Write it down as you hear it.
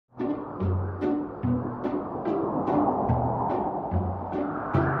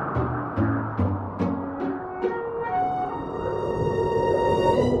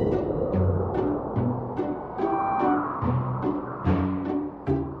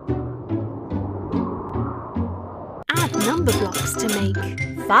number blocks to make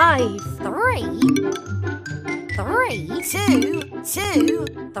 5. 3, 2, 2,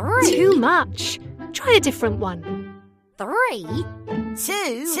 3. Too much. Try a different one. 3, 2, 2,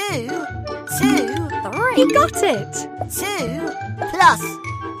 2, 3. You got it. 2 plus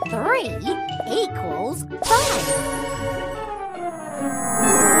 3 equals 5.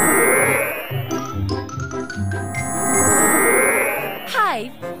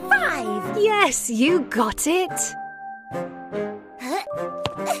 High 5. Yes, you got it.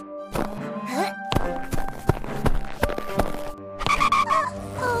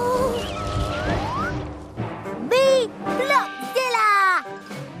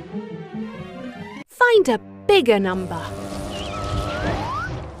 Find a bigger number.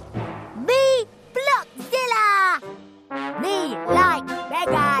 B-Blockzilla! Me like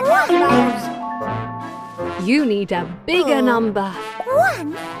bigger numbers. You need a bigger number.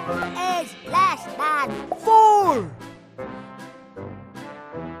 1 is less than 4.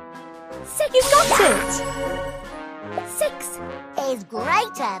 6. You got it. 6 is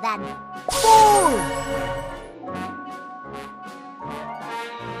greater than 4.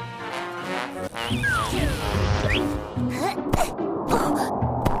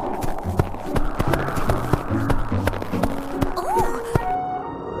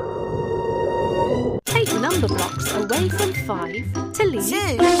 Take number blocks away from 5 to leave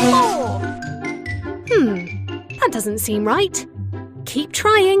 2, 4. That doesn't seem right. Keep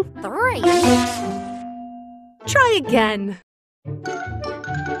trying. 3. Try again. 1.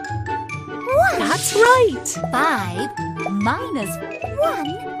 That's right. 5 minus 1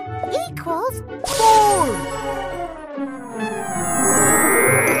 equals 4.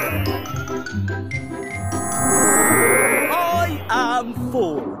 I am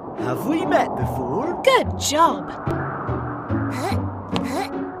 4. Have we met before? Good job.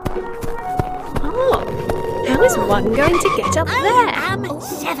 Oh, how is 1 going to get up there? I am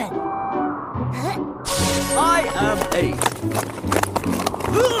 7. I am 8.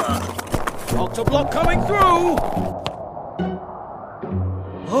 Octoblock coming through!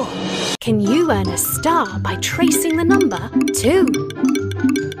 Oh, Can you earn a star by tracing the number 2?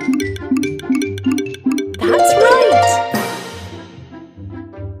 That's right.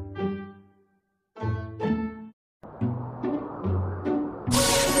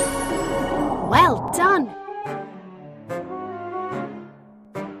 Well done.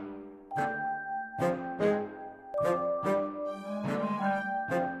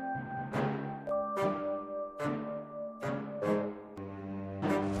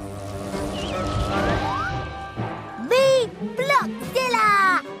 B-Blockzilla!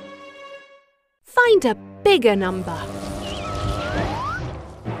 Find a bigger number.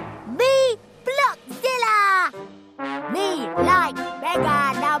 B-Blockzilla! Me like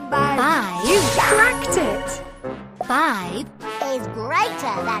bigger numbers. 5. You cracked it. 5 is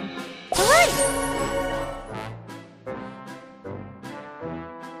greater than 3.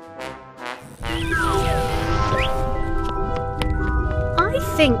 I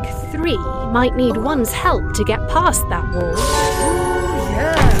think 3 might need 1's help to get past that wall.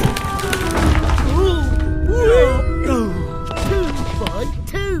 yeah! 2 by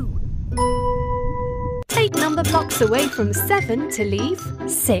 2. Take number blocks away from 7 to leave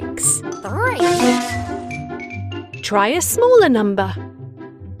 6. 3. Try a smaller number. 2.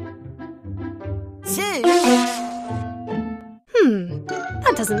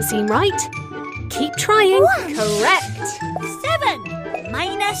 That doesn't seem right. Keep trying. 1. Correct. 7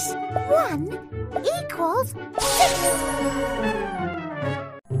 minus 1 equals 6.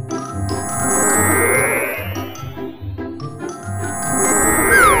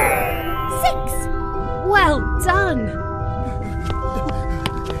 6. Well done.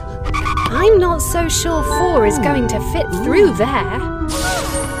 I'm not so sure 4 is going to fit through there.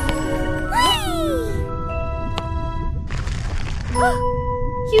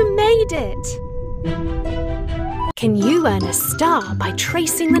 You made it. Can you earn a star by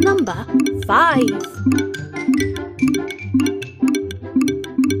tracing the number 5?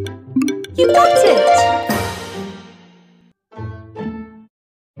 You got it.